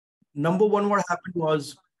number one, what happened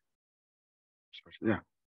was, Yeah.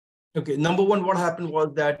 okay, number one, what happened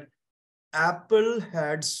was that Apple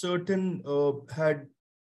had had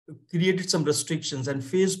created some restrictions, and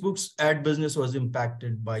Facebook's ad business was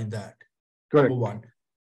impacted by that. Number Correct. one.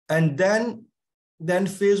 And then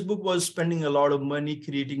Facebook was spending a lot of money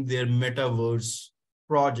creating their metaverse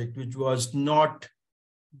project, which was not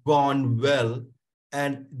gone well,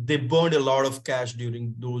 and they burned a lot of cash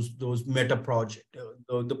during those meta project.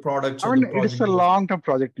 The products I or the mean, it is project a was, long-term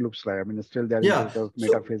project, looks like. I mean, still they're into yeah. the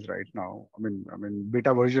meta So phase right now. I mean,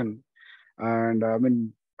 beta version. And I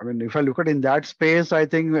mean, if I look at in that space, I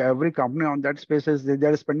think every company on that space is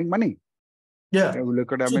they're spending money. yeah, If we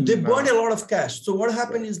look at, I so they mean, burned a lot of cash. So what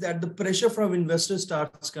happened correct, is that the pressure from investors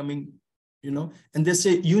starts coming, and they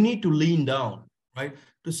say you need to lean down, right,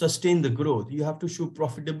 to sustain the growth. You have to show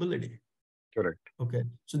profitability. correct. Okay.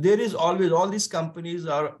 So there is always, all these companies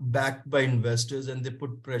are backed by investors and they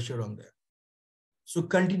put pressure on them. So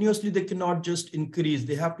continuously, they cannot just increase.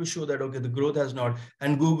 They have to show that, okay, the growth has not,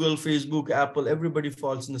 and Google, Facebook, Apple, everybody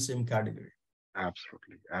falls in the same category.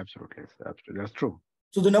 Absolutely, absolutely, absolutely. That's true.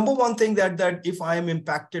 So the number one thing that if I am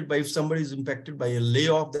impacted by, if somebody is impacted by a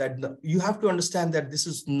layoff, that you have to understand that this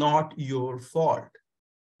is not your fault,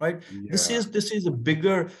 right? This Yeah, is a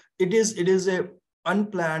bigger, it is a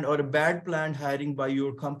unplanned or a bad planned hiring by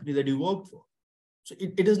your company that you work for. So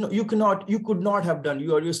it is not, you could not have done,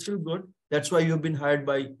 you're still good. That's why you've been hired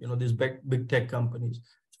by, these big tech companies.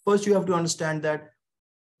 First, you have to understand that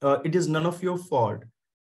it is none of your fault.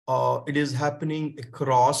 It is happening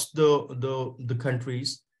across the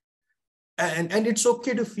countries. And it's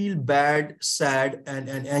okay to feel bad, sad, and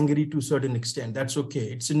angry to a certain extent. That's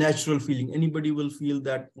okay. It's a natural feeling. Anybody will feel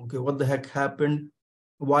that, okay, what the heck happened?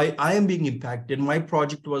 Why I am being impacted? My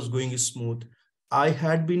project was going smooth. I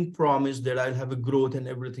had been promised that I'll have a growth and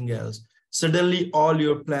everything else. Suddenly, all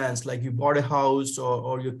your plans, like you bought a house,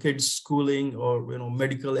 or your kids' schooling, or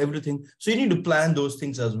medical, everything. So you need to plan those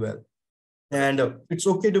things as well. correct. And it's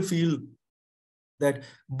okay to feel that,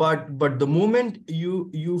 but the moment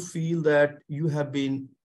you feel that you have been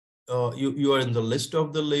you are in the list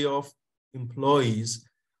of the layoff employees,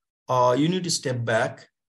 you need to step back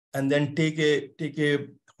and then take a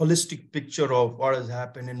holistic picture of what has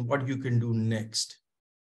happened and what you can do next.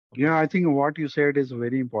 Okay. Yeah, I think what you said is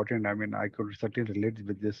very important. I mean, I could certainly relate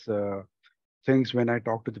with this things when I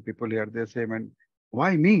talk to the people here. They say, man,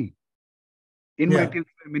 why me? In my Yeah. team,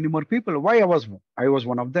 many more people. Why I was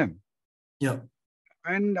one of them. Yeah.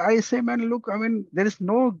 And I say, man, look, I mean, there is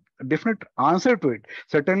no definite answer to it.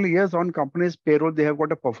 Certainly, yes, on companies' payroll, they have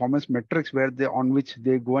got a performance metrics where they on which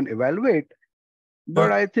they go and evaluate. But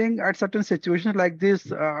Yeah. I think at certain situations like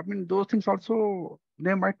this, I mean, those things also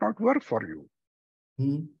they might not work for you.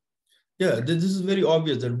 Mhm. Yeah, this is very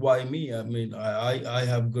obvious that why me? I mean, I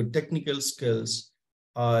have good technical skills.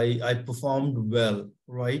 I performed well,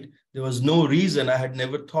 right? There was no reason, I had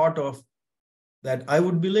never thought of that I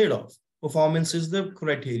would be laid off. Performance is the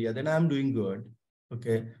criteria. Then I'm doing good.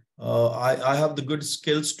 Okay. I have the good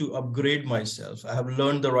skills to upgrade myself. I have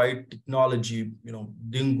learned the right technology,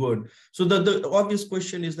 doing good. So the obvious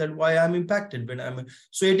question is that why I'm impacted when I'm,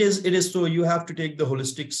 so it is, so you have to take the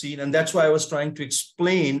holistic scene. And that's why I was trying to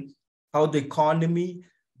explain how the economy,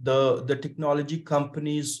 the technology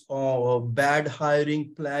companies, or bad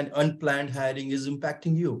hiring plan, unplanned hiring is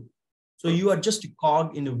impacting you. So you are just a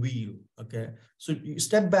cog in a wheel. Okay. So you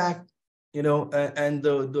step back, and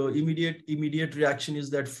the immediate reaction is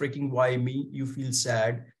that freaking why me? You feel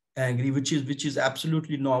sad, angry, which is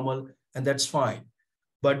absolutely normal, and that's fine.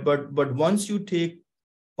 But once you take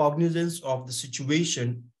cognizance of the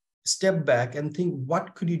situation, step back and think,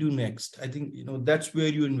 what could you do next? I think that's where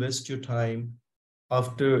you invest your time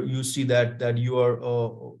after you see that you are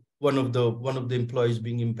one of the employees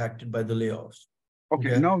being impacted by the layoffs.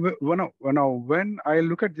 Okay, Okay. now when I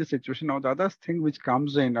look at this situation, now the other thing which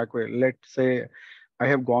comes in, like let's say I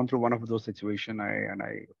have gone through one of those situations,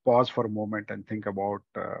 I pause for a moment and think about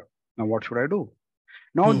now what should I do?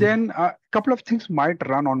 Now Hmm. then, a couple of things might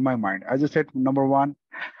run on my mind. As I said, number one,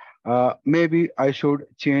 maybe I should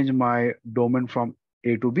change my domain from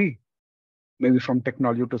A to B, maybe from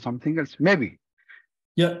technology to something else, maybe.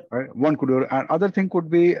 Yeah. Right? One could do, and other thing could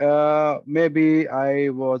be maybe I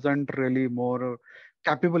wasn't really more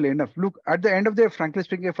capable enough. Look, at the end of the day, frankly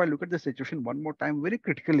speaking, if I look at the situation one more time very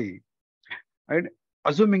critically, right?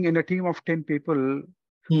 Assuming in a team of 10 people,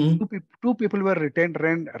 Hmm. two people were retained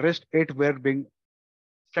and rest eight were being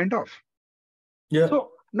sent off. Yeah.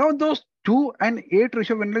 So now those 2 and 8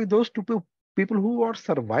 ratio, when like those people who are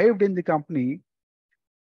survived in the company,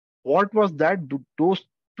 what was that those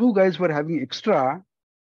two guys were having extra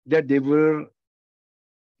that they were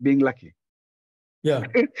being lucky. Yeah.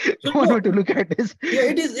 So One way to look at this. yeah,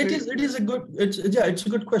 it is a good, it's a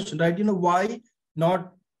good question, right? Why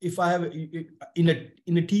not, if I have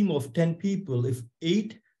in a team of 10 people, if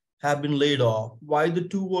 8 have been laid off, why the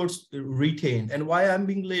 2 was retained, and why I'm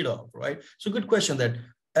being laid off, right? So good question that.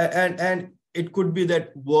 And it could be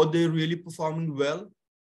that, were they really performing well?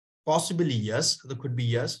 Possibly yes, there could be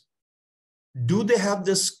yes. Do they have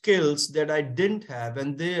the skills that I didn't have,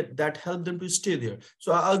 and that help them to stay there?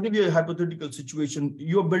 So I'll give you a hypothetical situation.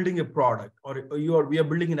 You're building a product, or we are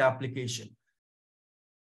building an application.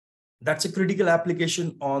 That's a critical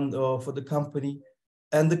application on for the company,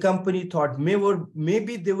 and the company thought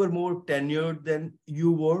maybe they were more tenured than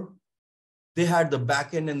you were. They had the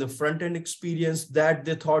back end and the front end experience that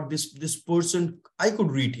they thought this person I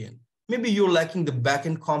could retain. Maybe you're lacking the back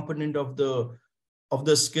end component of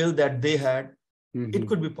the skill that they had. It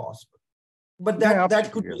could be possible, but Yeah,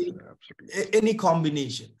 that could absolutely. Yes, be absolutely. any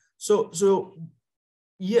combination. So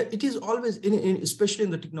yeah, it is always especially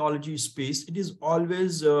in the technology space, it is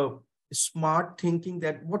always smart thinking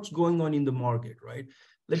that what's going on in the market, right?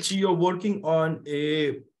 Let's say you're working on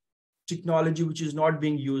a technology which is not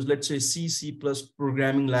being used, let's say C plus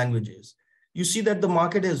programming languages. You see that the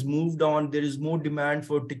market has moved on. There is more demand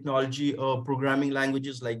for technology, programming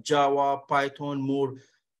languages like Java, Python, more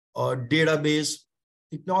database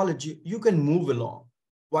technology. You can move along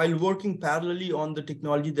while working parallelly on the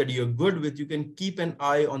technology that you're good with. You can keep an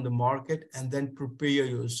eye on the market and then prepare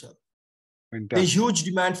yourself. There's Fantastic. huge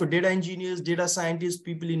demand for data engineers, data scientists,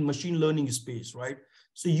 people in machine learning space, right?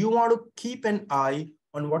 So you want to keep an eye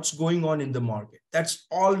on what's going on in the market. That's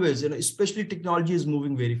always, especially technology is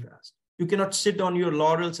moving very fast. You cannot sit on your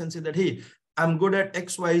laurels and say that, hey, I'm good at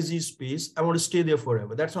XYZ space, I want to stay there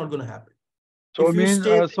forever. That's not going to happen. So I If you mean,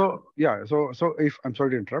 stay, so yeah, so if I'm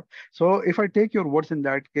sorry to interrupt. So if I take your words in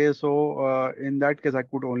that case, so in that case, I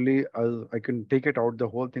could only I can take it out. The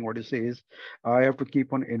whole thing, what you say is, I have to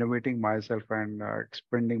keep on innovating myself and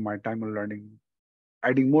spending my time on learning,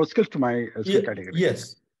 adding more skills to my skill category.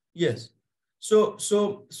 yes, yes. So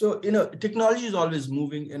technology is always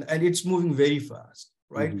moving, and it's moving very fast,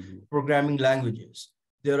 right? Mm-hmm. Programming languages.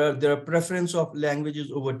 There are preference of languages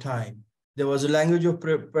over time. There was a language of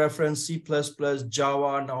preference, C++,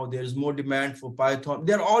 Java. Now there is more demand for Python.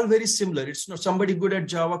 They're all very similar. It's not somebody good at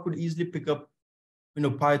Java could easily pick up,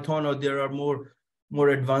 Python, or there are more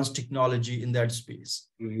advanced technology in that space.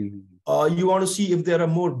 Mm-hmm. You want to see if there are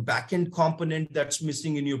more backend component that's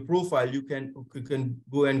missing in your profile. You can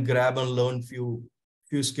go and grab and learn few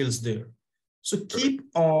skills there. So keep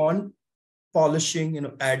on polishing,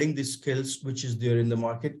 adding the skills which is there in the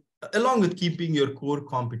market, along with keeping your core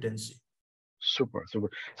competency. Super, super.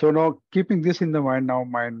 So now keeping this in the mind, now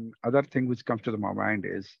my other thing which comes to my mind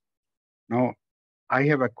is now I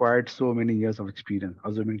have acquired so many years of experience,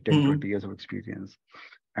 assuming 10, Mm-hmm. 20 years of experience,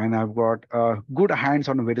 and I've got good hands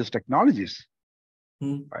on various technologies,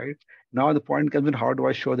 Mm-hmm. right? Now the point comes in, how do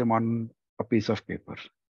I show them on a piece of paper,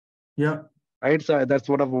 Yeah. right? So that's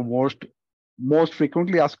one of the most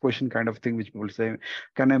frequently asked question kind of thing which people say,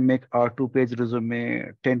 can I make a 2-page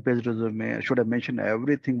resume, 10-page resume? Should I mention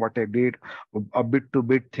everything what I did, a bit to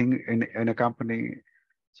bit thing in a company?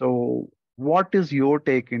 So what is your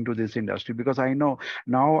take into this industry? Because I know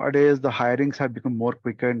nowadays the hirings have become more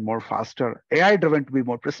quicker and more faster, AI driven to be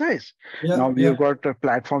more precise. Yeah. Now we have Yeah. got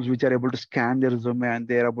platforms which are able to scan the resume and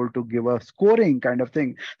they are able to give a scoring kind of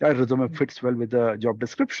thing. That resume fits well with the job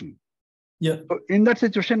description. Yeah. So in that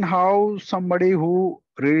situation, how somebody who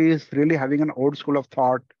really is really having an old school of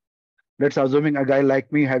thought, let's assuming a guy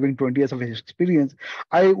like me having 20 years of experience,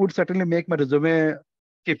 I would certainly make my resume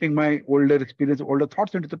keeping my older experience, older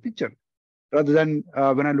thoughts into the picture. Rather than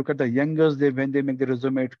when I look at the youngers, when they make the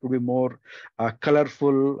resume, it could be more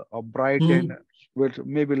colorful, bright, and Mm-hmm. with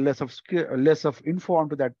maybe less of skill, less of info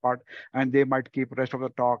onto that part, and they might keep rest of the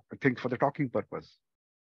talk things for the talking purpose.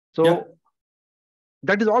 Yeah. So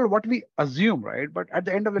that is all what we assume, right? But at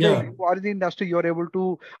the end of the day, Yeah. you are in the industry, you are able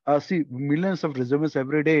to see millions of resumes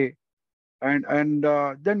every day, and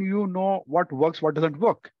then you know what works, what doesn't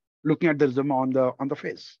work, looking at the resume on the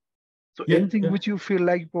face. So Yeah. anything Yeah. which you feel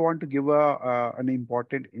like you want to give an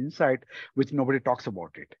important insight which nobody talks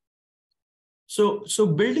about it. So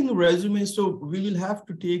building a resume. So we will have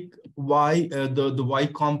to take why the why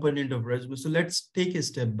component of resume. So let's take a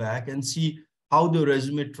step back and see how the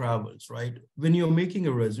resume travels. Right, when you're making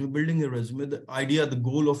a resume, building a resume, the idea, the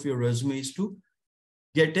goal of your resume is to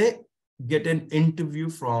get an interview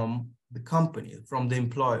from the company, from the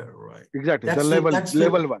employer. Right, Exactly, the that's the that's the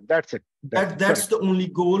level one. That's it. That's it. that's Correct. the only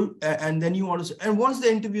goal. And then you want to say, and once the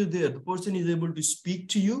interview is there, the person is able to speak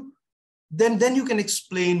to you, then you can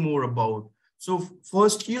explain more about. So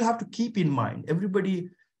first, you'll have to keep in mind,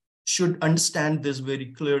 everybody should understand this very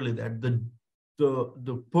clearly, that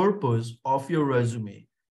the purpose of your resume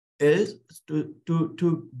is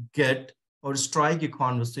to get or strike a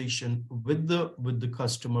conversation with the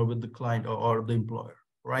customer, with the client, or the employer,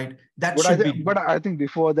 right? That should be. But I think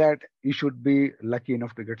before that, you should be lucky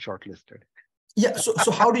enough to get shortlisted. Yeah.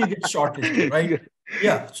 So how do you get shortlisted, right?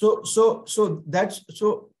 Yeah. So that's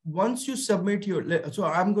so once you submit your, so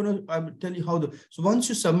I'm will tell you how so once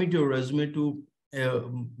you submit your resume to uh,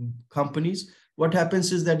 companies, what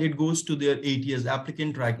happens is that it goes to their ATS,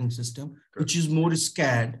 applicant tracking system, which is more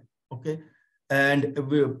scanned, okay, and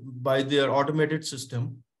by their automated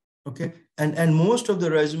system, okay, and most of the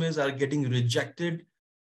resumes are getting rejected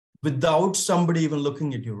without somebody even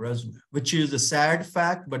looking at your resume, which is a sad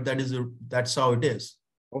fact, but that's how it is,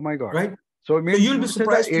 Oh my God. right? So it So means you'll you be say the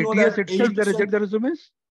surprised to know ATS that itself, they 80%, reject the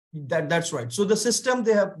resumes? that's right. So the system,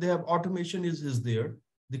 they have automation is there.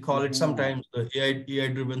 They call it Mhm. sometimes the AI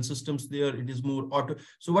driven systems there. It is more auto.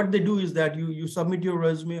 So what they do is that you submit your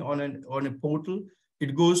resume on a portal.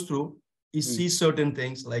 It goes through. You Mm. see certain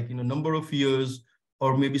things like number of years,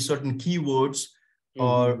 or maybe certain keywords,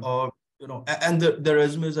 Mhm. or and the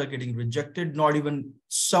resumes are getting rejected. Not even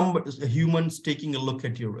some humans taking a look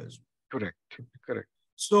at your resume. Correct. Correct.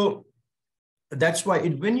 So that's why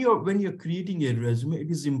when you're creating a resume,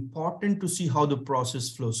 it is important to see how the process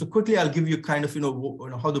flows. So quickly, I'll give you kind of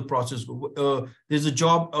how the process goes. There's a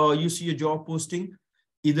job, you see a job posting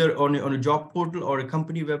either on a job portal or a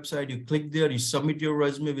company website. You click there, you submit your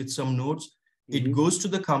resume with some notes. It Mhm. goes to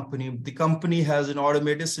the company has an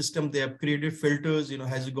automated system. They have created filters.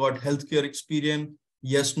 Has it got healthcare experience?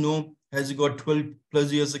 Yes, no. Has it got 12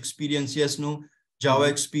 plus years experience? Yes, no. Java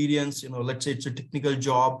Mhm. experience, let's say it's a technical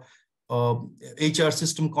job, uh, HR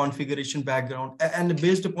system configuration background, and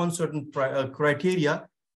based upon certain criteria,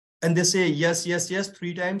 and they say yes, yes, yes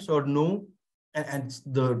 3 times, or no, and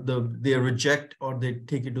they reject or they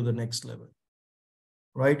take it to the next level,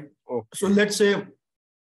 right? So Okay. let's say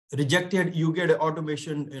rejected, you get an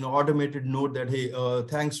automated note that, hey,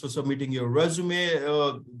 thanks for submitting your resume.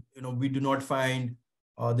 We do not find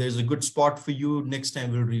there's a good spot for you. Next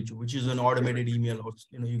time we'll reach you, which is an automated Correct. email, or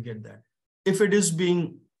you get that. If it is being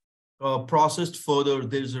processed further,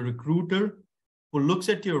 there's a recruiter who looks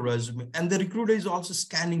at your resume, and the recruiter is also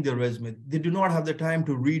scanning the resume. They do not have the time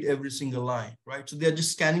to read every single line, right? So they're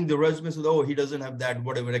just scanning the resume. So, oh, he doesn't have that,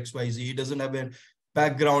 whatever, XYZ. He doesn't have a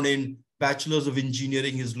background in bachelor's of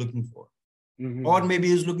engineering he's looking for. Or Mhm. maybe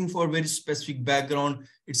he's looking for a very specific background.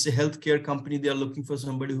 It's a healthcare company. They are looking for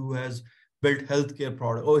somebody who has built healthcare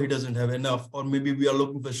product. Oh, he doesn't have enough. Or maybe we are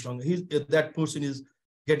looking for stronger. That person is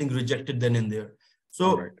getting rejected then and there.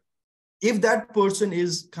 All right. So if that person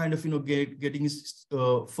is kind of getting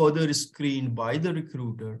further screened by the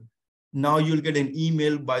recruiter, now you'll get an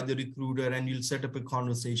email by the recruiter and you'll set up a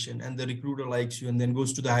conversation, and the recruiter likes you and then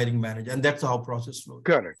goes to the hiring manager, and that's how process flows.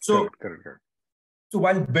 Correct. so Correct. Correct. Correct. so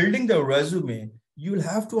while building the resume, you'll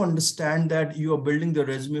have to understand that you are building the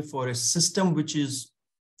resume for a system which is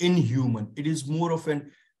inhuman. It is more of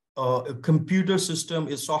a computer system,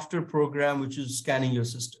 a software program which is scanning your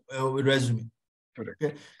system resume. Correct.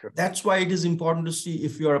 Okay, Correct. that's why it is important to see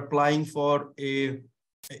if you are applying for a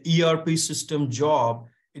ERP system job.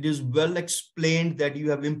 It is well explained that you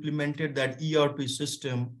have implemented that ERP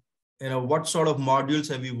system. What sort of modules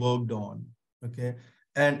have you worked on? Okay,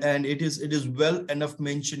 and it is well enough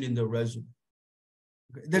mentioned in the resume.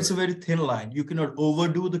 Okay? That's a Correct. very thin line. You cannot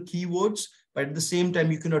overdo the keywords, but at the same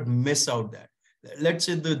time, you cannot miss out that. Let's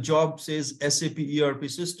say the job says SAP ERP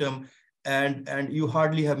system, and you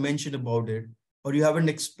hardly have mentioned about it, or you haven't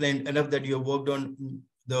explained enough that you have worked on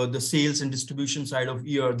the sales and distribution side of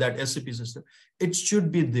that SAP system. It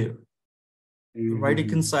should be there. Write a Mhm.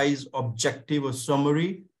 concise, objective, or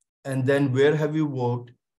summary, and then where have you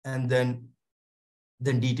worked, and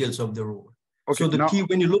then details of the role. Okay. So the key Now,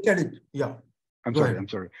 when you look at it, yeah, I'm go sorry. ahead. I'm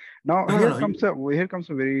sorry. Now, No, no, no. You, here comes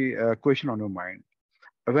a very question on your mind.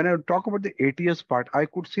 When I talk about the ATS part, I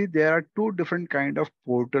could see there are two different kind of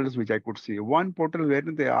portals which I could see. One portal where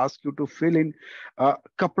they ask you to fill in a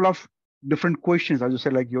couple of different questions, as you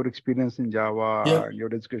said, like your experience in yeah, Java and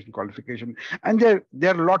your education qualification, and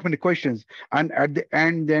there are a lot many questions. And at the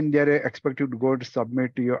end, then they're expected to go to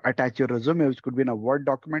submit your attach your resume, which could be in a Word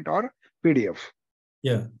document or PDF.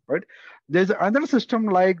 yeah. Right? There's another system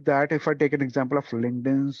like that. If I take an example of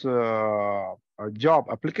LinkedIn's job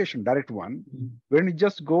application, direct one, when you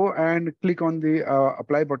just go and click on the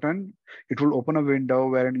apply button, it will open a window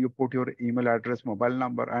wherein you put your email address, mobile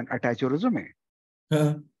number, and attach your resume.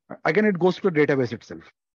 Uh, Again, it goes to the database itself,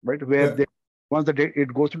 right? Where yeah, they Once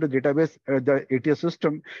it goes to the database, the ATS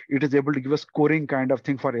system, it is able to give a scoring kind of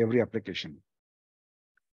thing for every application,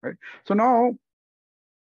 right? So now,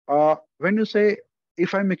 when you say,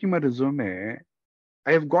 if I'm making my resume,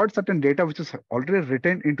 I have got certain data which is already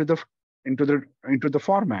written into the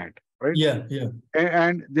format, right? Yeah, yeah.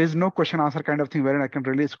 And there's no question answer kind of thing wherein I can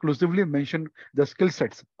really exclusively mention the skill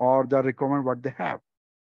sets or the requirement what they have.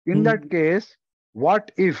 In that Mhm. case, what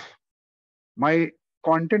if my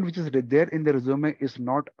content which is there in the resume is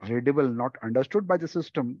not readable, not understood by the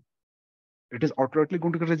system? It is automatically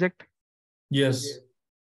going to reject, Yes.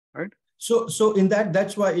 right? So in that,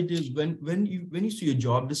 that's why it is when you see a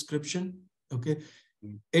job description, okay,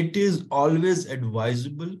 Mm. it is always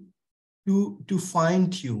advisable to fine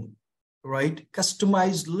tune, right?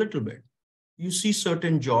 Customize a little bit. You see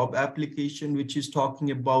certain job application which is talking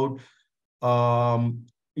about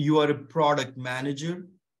you are a product manager,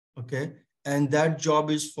 okay, and that job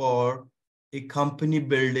is for a company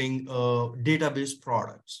building database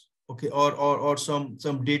products, okay, or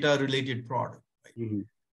some data related product, right? Mhm.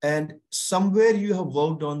 And somewhere you have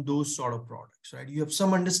worked on those sort of products, right? You have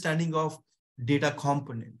some understanding of data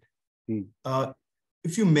component. Mm. uh,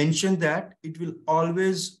 if you mention that, it will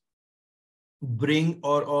always bring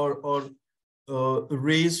or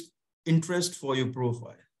raise interest for your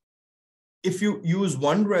profile. If you use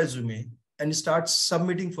one resume and start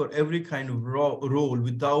submitting for every kind of role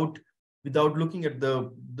without looking at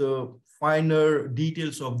the finer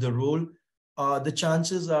details of the role, the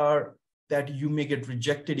chances are that you may get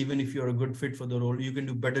rejected. Even if you're a good fit for the role, you can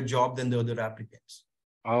do better job than the other applicants.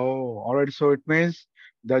 Oh, all right. So it means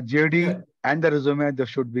the JD Yeah, and the resume, they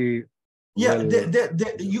should be yeah.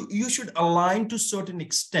 well. You should align to certain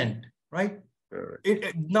extent, right?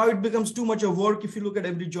 Correct. Now it becomes too much of work. If you look at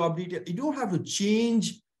every job detail, you don't have to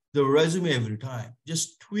change the resume every time.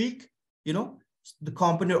 Just tweak, you know, the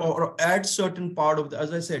component, or add certain part of the,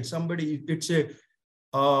 as I said, somebody,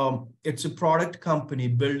 it's a product company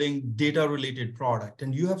building data related product,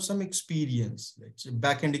 and you have some experience, it's a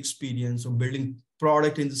back-end experience of building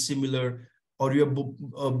product in the similar, or you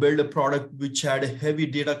build a product which had a heavy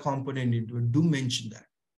data component into it. Do mention that.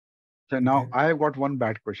 So now Okay. I have got one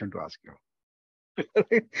bad question to ask you.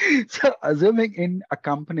 So assuming in a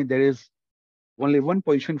company there is only one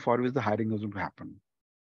position for which the hiring is going to happen.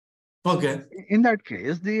 Okay. In that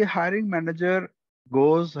case, the hiring manager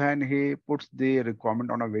goes and he puts the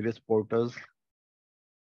requirement on a various portals.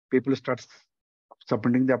 People start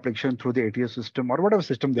submitting the application through the ATS system or whatever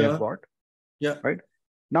system they have Yeah. got, Yeah. right?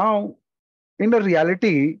 Now, in the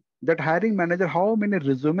reality, that hiring manager, how many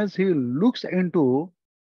resumes he looks into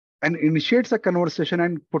and initiates a conversation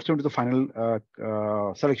and puts into the final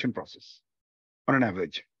selection process on an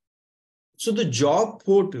average. So the job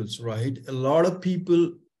portals, right? A lot of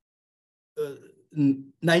people,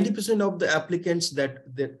 90% of the applicants that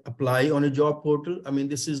apply on a job portal. I mean,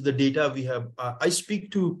 this is the data we have. I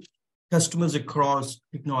speak to customers across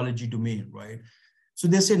technology domain, right? So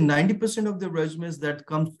they say 90% of the resumes that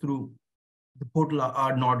come through the portal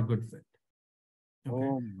are not good fit. Okay.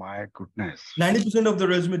 Oh my goodness. 90% of the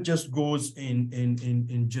resume just goes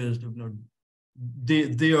in just, you know,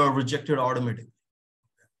 they are rejected automatically.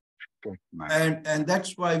 Good man. And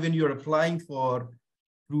that's why when you're applying for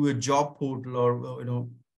through a job portal, or you know,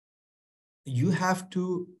 you have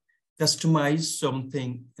to customize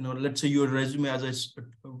something. You know, let's say your resume,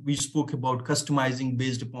 we spoke about customizing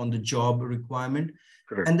based upon the job requirement,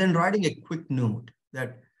 Correct. and then writing a quick note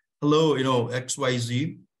that, hello, you know,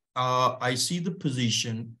 XYZ, I see the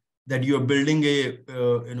position that you're building a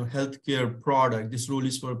you know, healthcare product. This role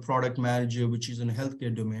is for a product manager, which is in a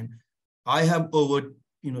healthcare domain. I have over,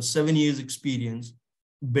 you know, 7 years experience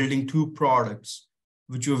building two products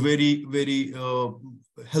which were very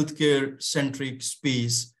healthcare centric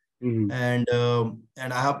space. Mhm.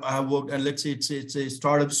 And I have worked, and let's say it's a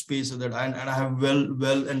startup space, so that and I have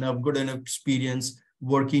well enough good enough experience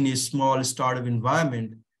working in a small startup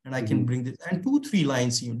environment, and I can Mhm. bring this, and 2 3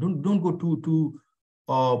 lines here. Don't go too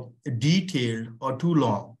detailed or too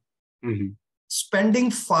long. Mhm.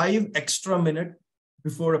 Spending 5 extra minutes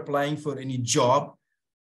before applying for any job,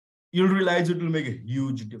 you'll realize it will make a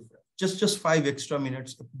huge difference. Just 5 extra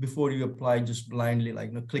minutes before you apply, just blindly, like,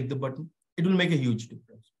 you know, click the button. It will make a huge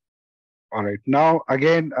difference. All right. Now,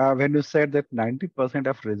 again, when you said that 90%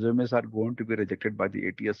 of resumes are going to be rejected by the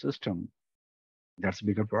ATS system, that's a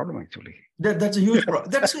bigger problem, actually. That's a huge problem.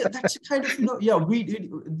 That's a kind of, you know, yeah,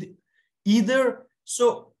 either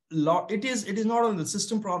so it is not on the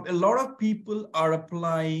system problem. A lot of people are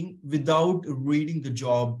applying without reading the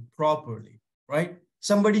job properly, right?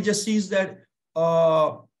 Somebody just sees that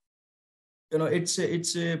uh you know, it's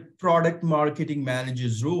a product marketing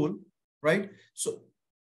manager's role, right? So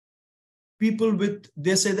people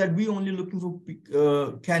they say that we only looking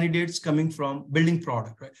for candidates coming from building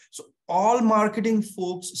product, right? So all marketing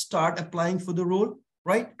folks start applying for the role,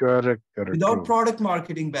 right? Correct, correct, Without true. product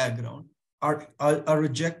marketing background are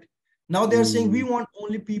rejected. Now they're saying we Mm, want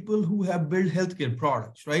only people who have built healthcare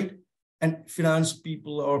products, right? And finance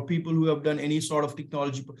people or people who have done any sort of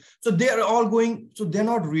technology. So they are all going, so they're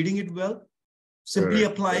not reading it well, simply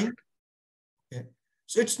correct, applying. correct. Okay.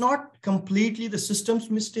 So it's not completely the system's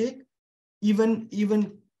mistake.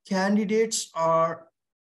 Even candidates are,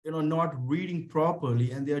 not reading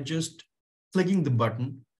properly, and they are just clicking the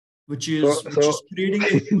button, which So, is which so is creating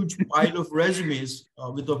a huge pile of resumes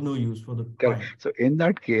with of no use for the correct. client. So in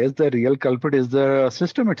that case, the real culprit is the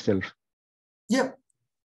system itself. Yeah.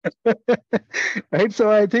 Right. So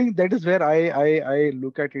I think that is where I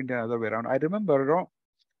look at it the other way around. I remember,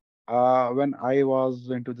 when I was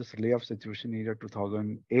into this layoff situation in year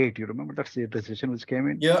 2008, you remember that recession which came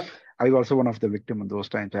in? Yeah. I was also one of the victim in those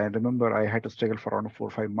times. I remember I had to struggle for around 4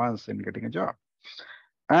 or 5 months in getting a job.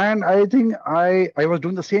 And I think I was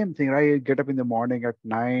doing the same thing. I get up in the morning at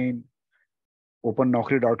 9, open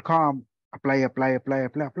naukri.com, apply.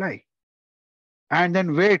 And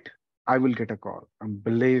then wait, I will get a call. And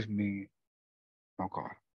believe me, no call.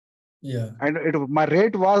 Yeah. And my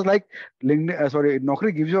rate was like LinkedIn, sorry,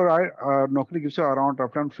 Naukri gives you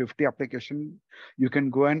around 50 application. You can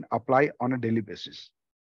go and apply on a daily basis.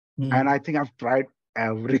 And Hmm. I think I've tried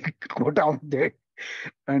every quota out there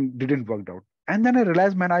and didn't work out. And then I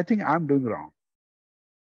realized, man, I think I'm doing wrong.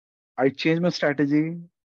 I changed my strategy.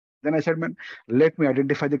 Then I said, man, let me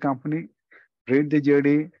identify the company, read the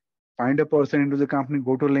JD, find a person into the company,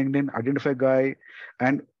 go to LinkedIn, identify a guy.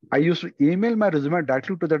 And I used to email my resume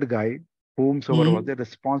directly to that guy, whomsoever was Hmm. there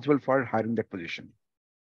responsible for hiring that position.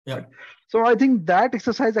 Yeah. Right. So I think that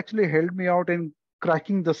exercise actually helped me out in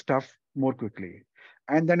cracking the stuff more quickly.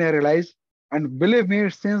 And then I realized, and believe me,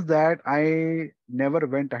 since that I never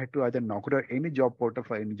went ahead to either Naukri or any job portal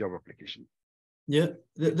for any job application. Yeah.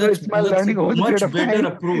 So That's it's my that's a learning over the period much of better time.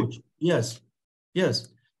 approach. Yes. Yes.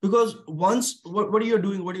 Because once what you're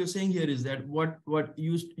doing, what you're saying here is that what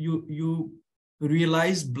you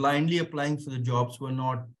realize blindly applying for the jobs were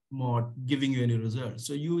not giving you any results.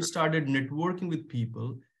 So you started networking with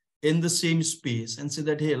people in the same space and say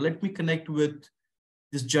that, hey, let me connect with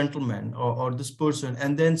this gentleman or this person,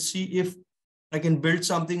 and then see if I can build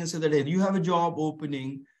something and say that, hey, you have a job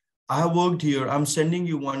opening. I have worked here. I'm sending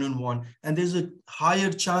you one-on-one. And there's a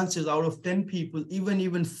higher chances out of 10 people,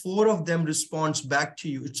 even four of them responds back to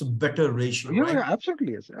you. It's a better ratio, Yeah, right? yeah,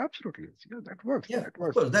 absolutely, yes, absolutely, yes. Yeah, that works. Yeah, That of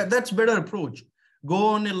works. course. That's better approach. Go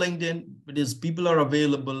on a LinkedIn, because people are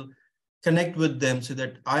available, connect with them, so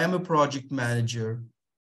that I am a project manager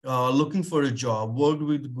looking for a job, worked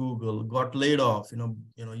with Google, got laid off.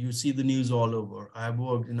 You see the news all over. I've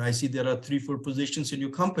worked, and I see there are 3, 4 positions in your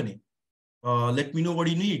company. Let me know what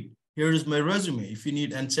you need. Here is my resume. If you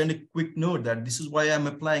need, and send a quick note that this is why I'm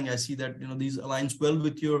applying. I see that these aligns well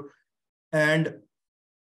with your. And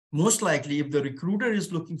most likely, if the recruiter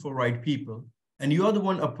is looking for right people, and you are the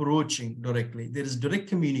one approaching directly, there is direct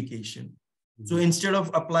communication. So Mhm. instead of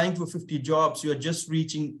applying for 50 jobs, you are just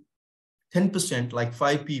reaching 10%, like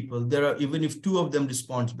 5 people. There are, even if 2 of them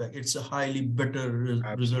responds back, it's a highly better result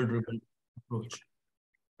Absolutely. driven approach.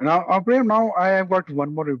 Now, Prem, now I have got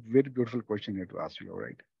one more very beautiful question here to ask you. All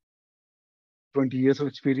right, 20 years of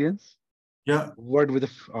experience, Yeah. worked with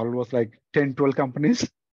almost like 10, 12 companies.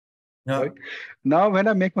 Yeah. Right now, when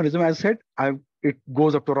I make my resume, as I said, it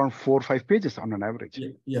goes up to around 4 or 5 pages on an average.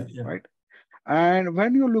 Yeah. Yeah. Yeah. Right. And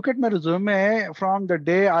when you look at my resume from the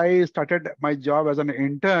day I started my job as an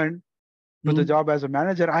intern to the Hmm. job as a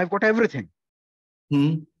manager, I've got everything.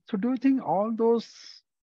 Hmm. So do you think all those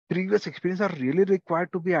previous experience are really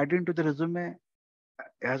required to be added into the resume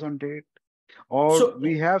as on date? Or So,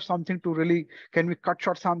 we have something to really, can we cut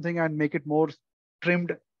short something and make it more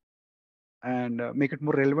trimmed and make it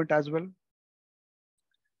more relevant as well?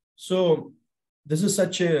 so this is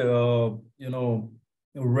such a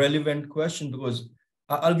a relevant question, because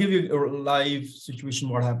I'll give you a live situation.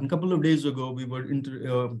 What happened a couple of days ago? We were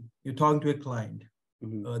you're talking to a client.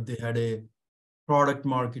 Mhm. They had a product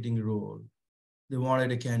marketing role. They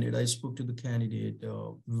wanted a candidate. I spoke to the candidate,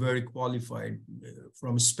 very qualified,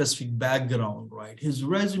 from a specific background, right? His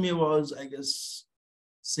resume was, I guess,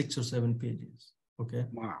 6 or 7 pages. Okay.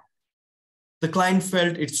 Wow. The client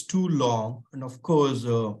felt it's too long. And of course,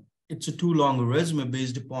 it's a too long resume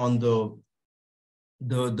based upon the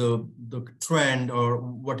trend, or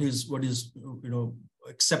what is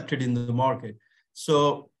accepted in the market.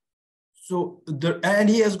 So and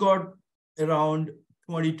he has got around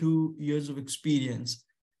 22 years of experience.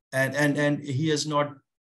 and he has not.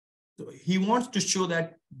 He wants to show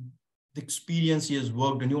that the experience he has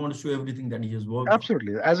worked, and he wants to show everything that he has worked on.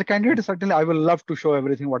 Absolutely. As a candidate, certainly I will love to show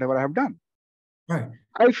everything, whatever I have done. Right.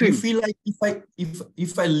 I You feel feel like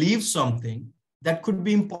if I leave something that could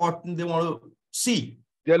be important, they want to see,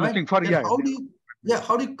 they are right? looking for, Then yeah.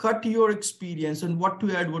 how do you cut your experience and what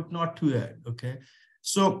to add, what not to add? Okay.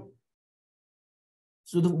 So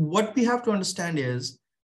what we have to understand is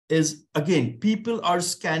again, people are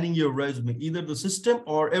scanning your resume, either the system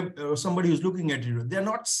or somebody who's looking at you. They're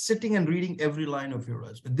not sitting and reading every line of your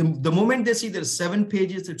resume. The moment they see there's 7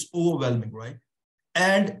 pages, it's overwhelming, right?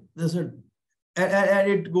 And there's a and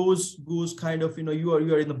it goes kind of, you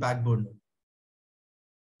are in the back burner.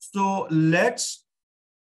 So let's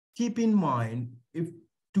keep in mind, if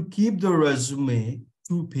to keep the resume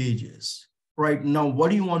 2 pages, right? Now,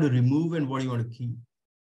 what do you want to remove and what do you want to keep?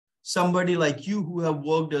 Somebody like you who have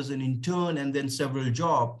worked as an intern and then several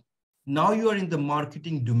jobs, now you are in the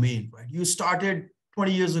marketing domain, right? You started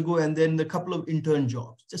 20 years ago and then a couple of intern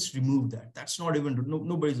jobs. Just remove that. That's not even,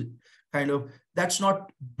 nobody's kind of, that's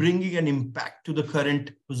not bringing an impact to the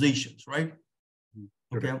current positions, right?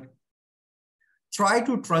 Okay. Try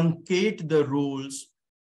to truncate the roles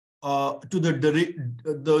to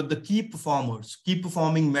the key performers, key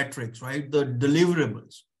performing metrics, right? The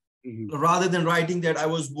deliverables. Rather than writing that I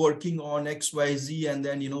was working on XYZ and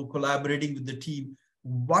then, collaborating with the team.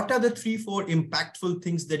 What are the 3-4 impactful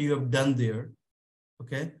things that you have done there?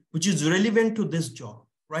 Okay. Which is relevant to this job,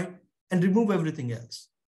 right? And remove everything else.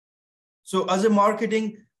 So as a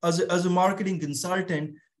marketing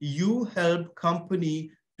consultant, you help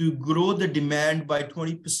company to grow the demand by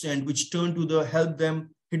 20%, which turn to help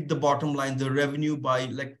them hit the bottom line, the revenue by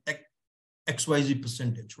like XYZ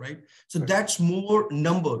percentage, right? So that's more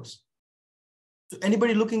numbers. So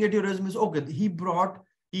anybody looking at your resume is, okay,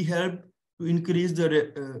 he helped to increase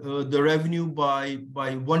the revenue by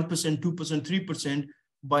 1%, 2%, 3%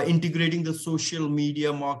 by integrating the social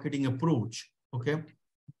media marketing approach, okay?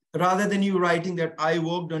 Rather than you writing that I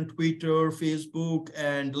worked on Twitter, Facebook,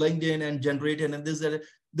 and LinkedIn and generated and this, that,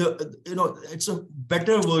 it's a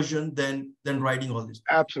better version than writing all this.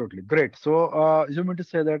 Absolutely. Great. So you mean to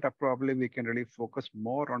say that probably we can really focus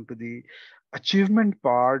more onto the achievement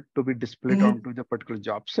part to be displayed onto the particular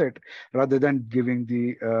job set rather than giving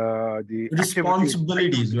the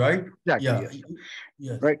responsibilities, right? Exactly. Yeah. Yes.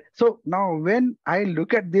 Yes. Right. So now when I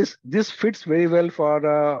look at this fits very well for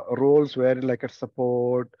roles where like a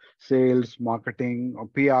support, sales, marketing, or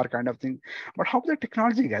PR kind of thing. But how the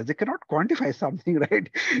technology guys, they cannot quantify something, right?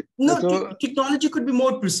 No, So technology could be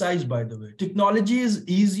more precise, by the way. Technology is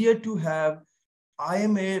easier to have.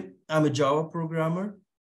 I'm a Java programmer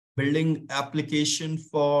building application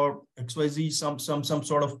for XYZ, some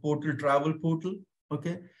sort of portal, travel portal.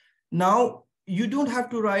 Okay. Now you don't have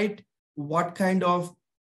to write what kind of,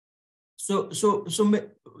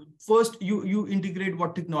 first you integrate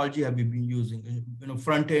what technology have you been using,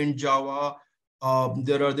 front end Java.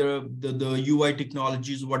 There are the UI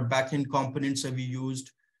technologies, what backend components have you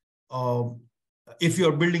used? If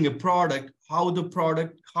you're building a product, how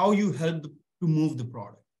you help to move the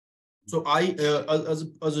product. So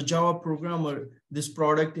as a Java programmer, this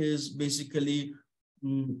product is basically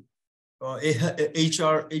a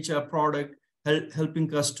HR product, helping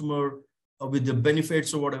customer with the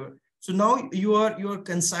benefits or whatever. So now you are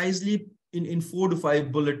concisely in 4 to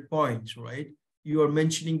 5 bullet points, right? You are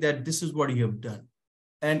mentioning that this is what you have done.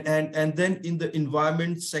 And then in the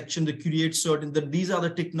environment section, they create these are the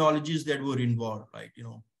technologies that were involved, right?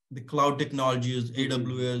 The cloud technologies,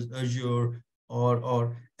 AWS, Azure,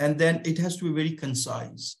 and then it has to be very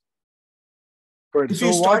concise. Good. If so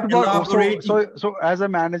you what start about elaborating, so as a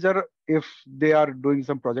manager, if they are doing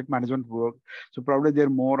some project management work, so probably they're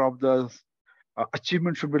more of the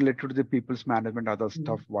achievement should be related to the people's management, other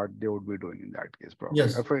stuff, what they would be doing in that case, probably.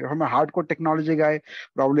 yes, If I'm a hardcore technology guy,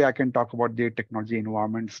 probably I can talk about the technology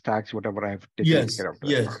environment, stacks, whatever I have taken yes, care of.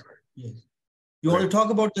 yes, yes. You want to talk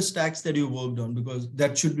about the stacks that you worked on, because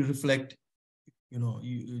that should reflect,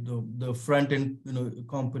 the front end,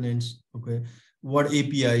 components, okay, what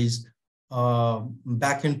APIs,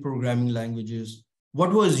 backend programming languages.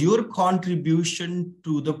 What was your contribution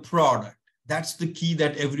to the product? That's the key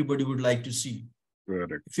that everybody would like to see.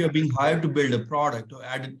 Correct. If you're being hired to build a product or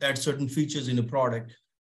add certain features in a product,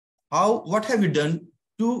 what have you done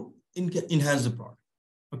to enhance the product?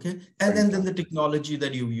 Okay. And then the technology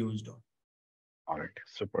that you used on. All right.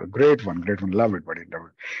 Super. Great one. Great one. Love it, buddy. Love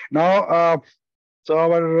it. Now, so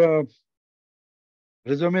our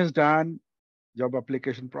resume is done, job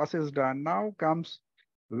application process is done. Now comes,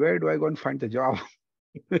 where do I go and find the job?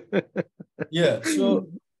 Yeah. So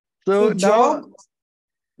So now, job.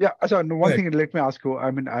 Yeah. So no, Go one ahead. thing, let me ask you. I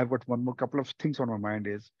mean, I've got one more couple of things on my mind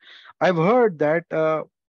is, I've heard that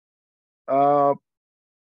uh,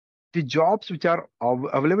 the jobs which are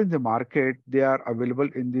available in the market, they are available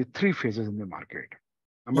in the three phases in the market.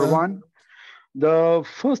 Number Yeah. one, the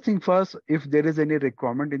first thing first, if there is any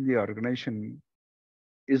requirement in the organization,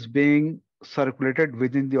 is being circulated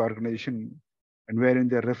within the organization, and wherein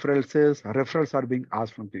the referrals are being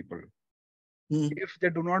asked from people. Mm. If they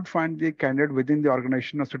do not find the candidate within the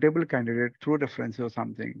organization, a suitable candidate through reference or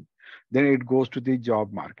something, then it goes to the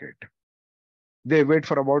job market. They wait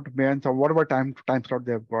for about months or whatever time slot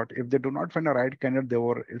they have got. If they do not find a right candidate, they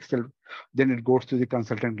were still, then it goes to the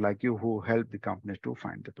consultant like you who help the companies to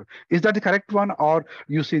find the. Is that the correct one, or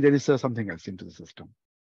you see there is something else into the system?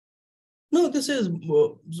 No, this is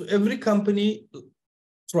so every company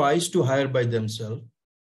tries to hire by themselves. Okay.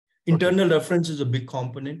 Internal reference is a big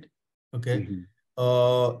component. Okay. Hmm.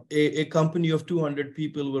 A company of 200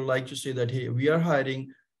 people will like to say that, hey, we are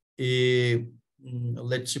hiring a,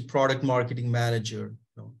 let's say, product marketing manager.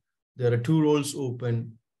 There are two roles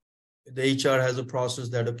open. The HR has a process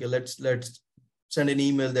that, okay, let's send an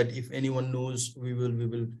email that if anyone knows, we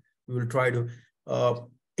will try to. Uh,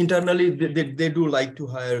 Internally, they do like to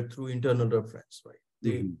hire through internal reference, right?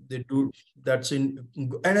 Hmm. They do. That's in,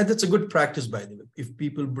 and that's a good practice, by the way. If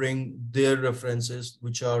people bring their references,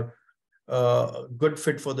 which are good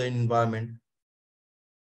fit for the environment,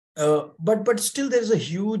 but still there's a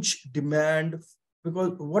huge demand,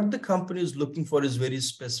 because what the company is looking for is very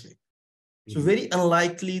specific. So Hmm. very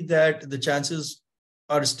unlikely that the chances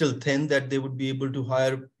are still thin that they would be able to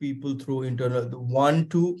hire people through internal, the one,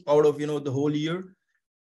 two out of, the whole year.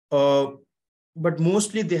 Uh, but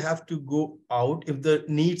mostly they have to go out if the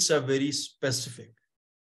needs are very specific.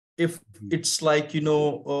 If Hmm. it's like,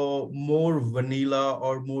 more vanilla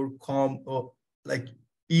or more like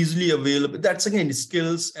easily available, that's again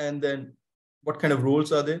skills, and then what kind of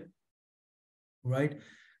roles are there, right?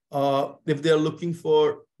 If they're looking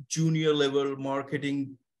for junior level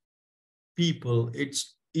marketing people,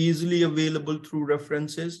 it's easily available through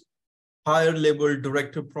references. Higher level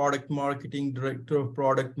director of product marketing, director of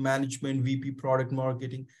product management, VP product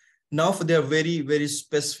marketing. Now, for they're very, very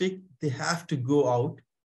specific, they have to go out.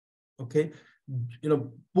 Okay.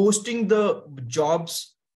 Posting the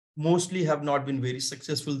jobs mostly have not been very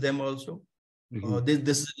successful, them also. Hmm.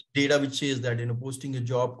 This is data which says that, posting a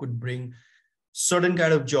job could bring certain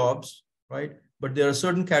kind of jobs, right? But there are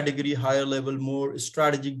certain category, higher level, more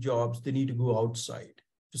strategic jobs. They need to go outside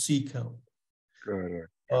to seek help. Correct.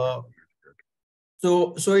 Correct. Uh,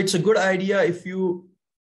 so it's a good idea if you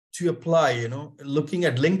to apply. Looking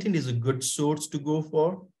at LinkedIn is a good source to go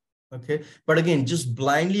for. Okay, but again, just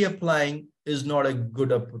blindly applying is not a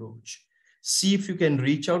good approach. See if you can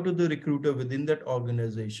reach out to the recruiter within that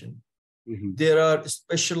organization. Hmm. There are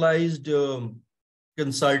specialized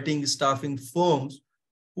consulting staffing firms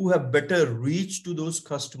who have better reach to those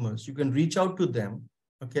customers. You can reach out to them,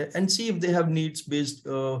 okay, and see if they have needs based,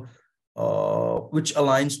 which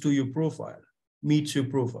aligns to your profile, meets your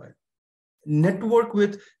profile. Network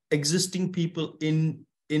with existing people in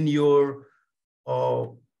your uh,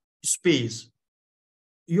 space.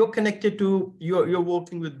 You're connected to, you're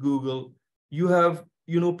working with Google. You have,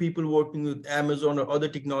 people working with Amazon or other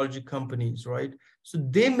technology companies, right? So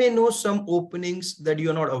they may know some openings that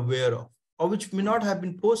you're not aware of, or which may not have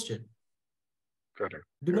been posted. Correct.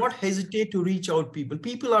 Do not Correct. hesitate to reach out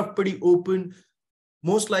people are pretty open.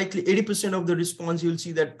 Most likely 80% of the response, you'll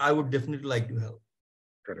see that I would definitely like to help.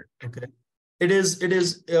 Correct. Okay. It is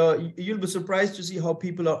you'll be surprised to see how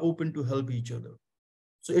people are open to help each other.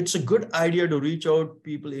 So it's a good idea to reach out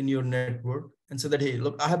people in your network and say that, hey,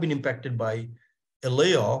 look, I have been impacted by a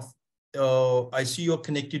layoff. I see you're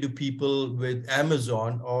connected to people with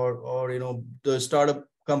Amazon or the startup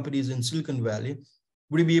companies in Silicon Valley.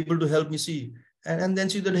 Would you be able to help me see? And then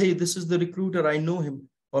see that, hey, this is the recruiter, I know him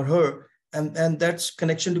or her. And that's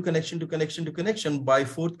connection to connection to connection to connection. By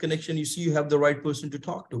fourth connection, you see you have the right person to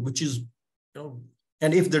talk to, which is,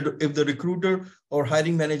 and if the recruiter or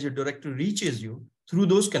hiring manager director reaches you through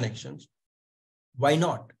those connections, why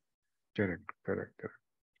not? Correct. Correct. Correct.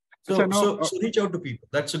 So So now, so so reach out to people.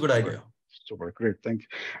 That's a good super, idea. super great. Thank you.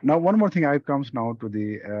 Now, one more thing. I comes now to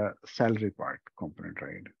the salary part component,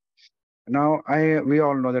 right? Now, I we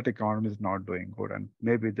all know that economy is not doing good, and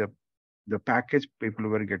maybe the package people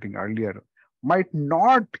were getting earlier might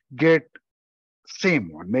not get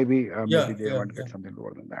same one. Maybe Yeah, they yeah, might yeah. get something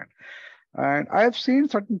lower than that. And I've seen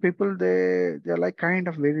certain people, they're like kind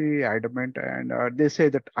of very adamant, and they say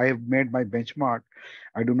that I have made my benchmark.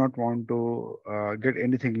 I do not want to get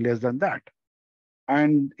anything less than that.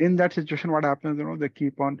 And in that situation, what happens, they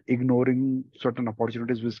keep on ignoring certain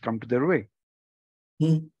opportunities which come to their way.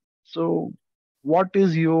 Hmm. So what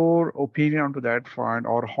is your opinion onto that front,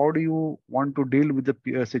 or how do you want to deal with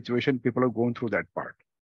the situation people are going through that part?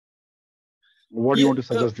 What do you Yeah. want to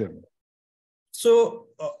suggest them? So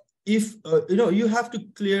if you have to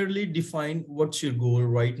clearly define what's your goal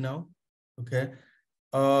right now. Okay.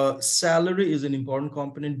 Salary is an important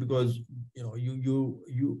component because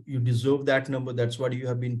you deserve that number. That's what you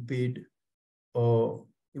have been paid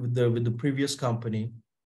with the previous company.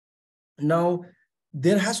 Now,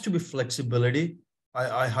 there has to be flexibility.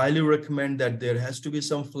 I highly recommend that there has to be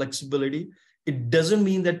some flexibility. It doesn't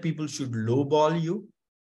mean that people should lowball you,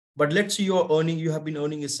 but let's say you have been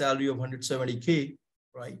earning a salary of 170K,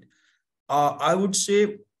 right? I would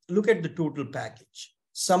say look at the total package.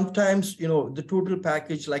 Sometimes, the total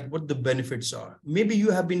package, like what the benefits are. Maybe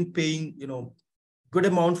you have been paying, good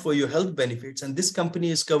amount for your health benefits, and this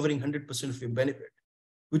company is covering 100% of your benefit,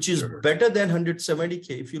 which is Sure. better than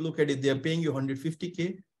 170K. If you look at it, they're paying you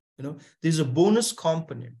 150K. There's a bonus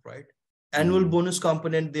component, right? Annual bonus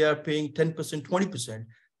component, they are paying 10%, 20%.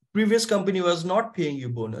 Previous company was not paying you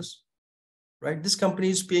bonus, right? This company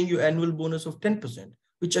is paying you annual bonus of 10%,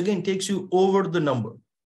 which again takes you over the number,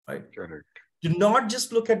 right? Correct. Do not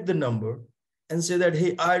just look at the number and say that,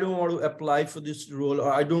 hey, I don't want to apply for this role,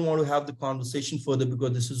 or I don't want to have the conversation further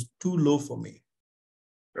because this is too low for me.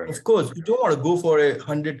 Of Correct. course, you don't want to go for a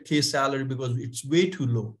 100K salary because it's way too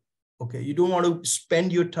low. Okay. You don't want to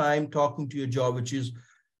spend your time talking to your job,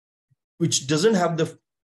 which doesn't have the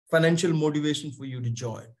financial motivation for you to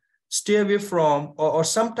join. Stay away from, or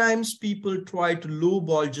sometimes people try to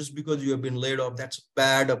lowball just because you have been laid off. That's a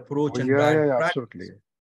bad approach Oh, and yeah, yeah, bad yeah, absolutely. practice.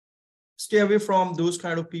 Stay away from those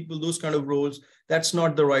kind of people, those kind of roles. That's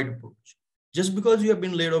not the right approach. Just because you have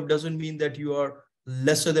been laid off doesn't mean that you are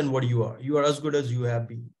lesser than what you are. You are as good as you have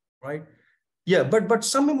been, right? Yeah, but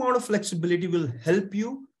some amount of flexibility will help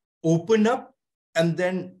you open up and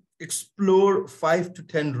then explore 5 to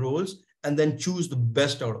 10 roles and then choose the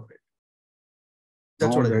best out of it.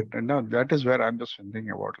 That's No, what I that think. no, that is where I'm just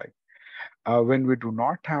thinking about, like, when we do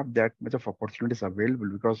not have that much of opportunities available,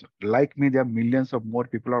 because like me, there are millions of more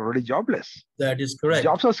people are already jobless. That is correct.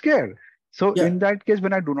 Jobs are scarce. So Yeah, in that case,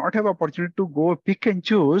 when I do not have opportunity to go pick and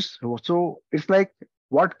choose, so it's like,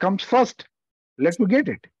 what comes first? Let me get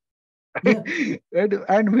it. yeah.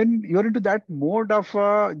 And when you're into that mode of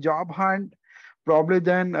job hunt, probably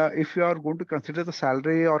then if you are going to consider the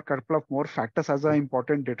salary or couple of more factors as an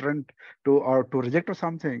important deterrent to, or to reject or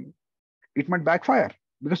something, it might backfire,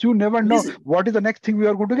 because you never know Listen, what is the next thing we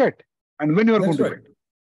are going to get and when you are going that's to right. get.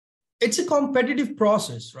 It's a competitive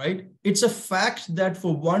process, right? It's a fact that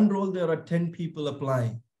for one role there are 10 people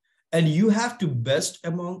applying, and you have to best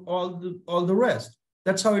among all the rest.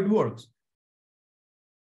 That's how it works.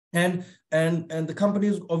 And the company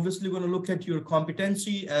is obviously going to look at your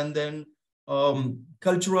competency, and then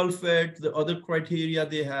cultural fit, the other criteria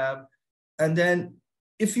they have. And then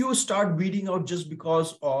if you start weeding out just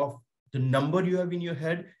because of the number you have in your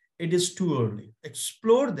head, it is too early.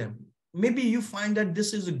 Explore them. Maybe you find that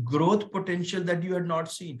this is a growth potential that you had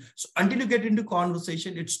not seen. So until you get into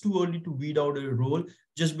conversation, it's too early to weed out a role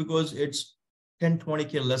just because it's 10,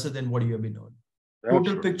 20K lesser than what you have been earning. Total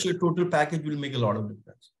Absolutely. picture, total package will make a lot of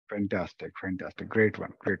difference. Fantastic, fantastic, great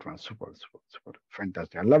one, super, super, super,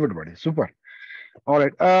 fantastic. I love it, buddy. Super. All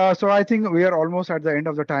right. So I think we are almost at the end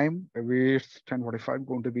of the time. It's 10:45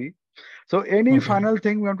 going to be. So any Okay. final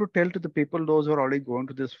thing we want to tell to the people, those who are already going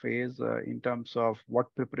to this phase, in terms of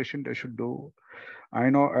what preparation they should do? I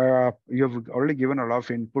know you have already given a lot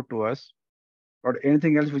of input to us, but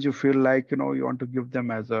anything else which you feel like, you want to give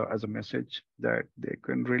them as a message that they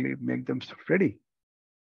can really make them ready?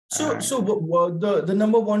 So And the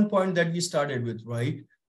number one point that we started with, right?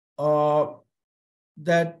 Uh,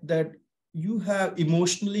 that you have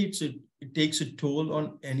emotionally, it takes a toll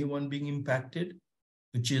on anyone being impacted,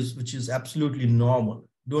 which is absolutely normal.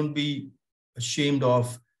 Don't be ashamed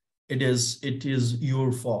of it. It is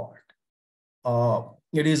your fault. Uh,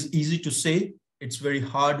 it is easy to say. It's very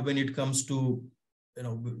hard when it comes to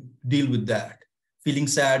deal with that. Feeling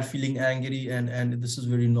sad, feeling angry, and this is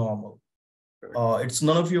very normal. It's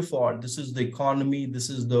none of your fault. This is the economy. This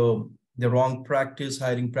is the wrong practice,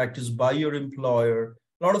 hiring practice by your employer.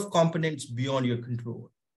 A lot of components beyond your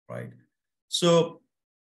control, right? So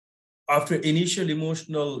after initial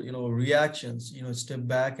emotional, reactions, step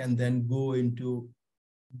back and then go into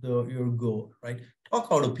your goal, right? Talk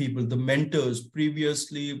out to people, the mentors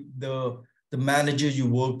previously, the managers you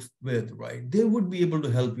worked with, right? They would be able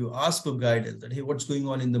to help you. Ask for guidance that, hey, what's going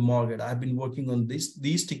on in the market? I've been working on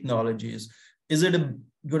these technologies. Is it a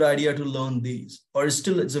good idea to learn these? Or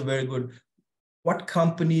still it's a very good, what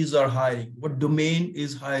companies are hiring? What domain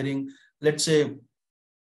is hiring? Let's say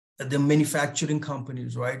the manufacturing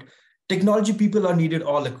companies, right? Technology people are needed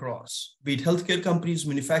all across, be it healthcare companies,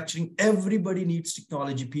 manufacturing, everybody needs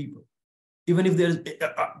technology people. Even if there's,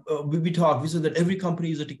 we said that every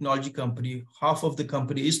company is a technology company, half of the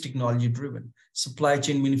company is technology driven. Supply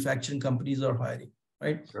chain manufacturing companies are hiring,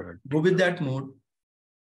 right? Correct. Go with that mode,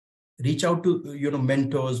 reach out to,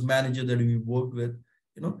 mentors, manager that we worked with,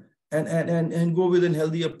 and go with a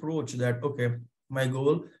healthy approach that, okay, my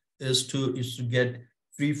goal is to get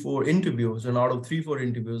 3-4 interviews, and out of 3-4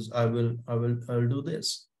 interviews, I'll do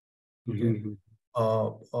this. Okay. Mhm.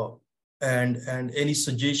 uh, and any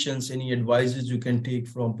suggestions, any advices you can take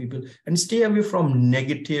from people, and stay away from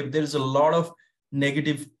negative. There's a lot of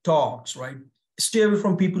negative talks, right? Stay away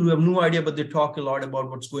from people who have no idea, but they talk a lot about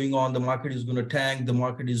what's going on. The market is going to tank. The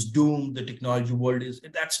market is doomed. The technology world is.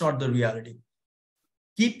 That's not the reality.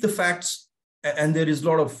 Keep the facts, and there is a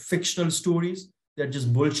lot of fictional stories. They're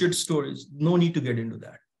just bullshit stories. No need to get into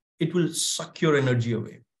that. It will suck your energy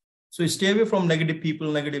away. So stay away from negative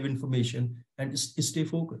people, negative information, and stay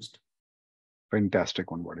focused.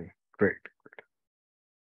 Fantastic one, buddy. Great.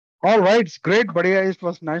 All right, it's great, buddy. It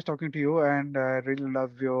was nice talking to you, and I really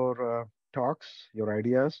love your talks, your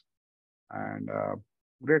ideas, and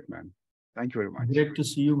great, man. Thank you very much. Great to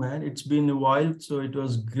see you, man. It's been a while, so it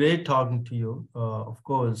was great talking to you. Of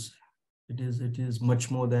course, it is much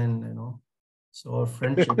more than, so our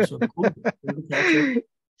friendship. So cool. Good to catch up.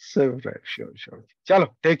 So, right, sure. Chalo,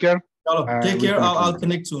 take care. Chalo, take We'll care. connect I'll soon.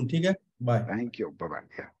 connect soon. Okay? Bye. Thank you. Bye bye.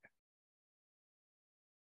 Yeah.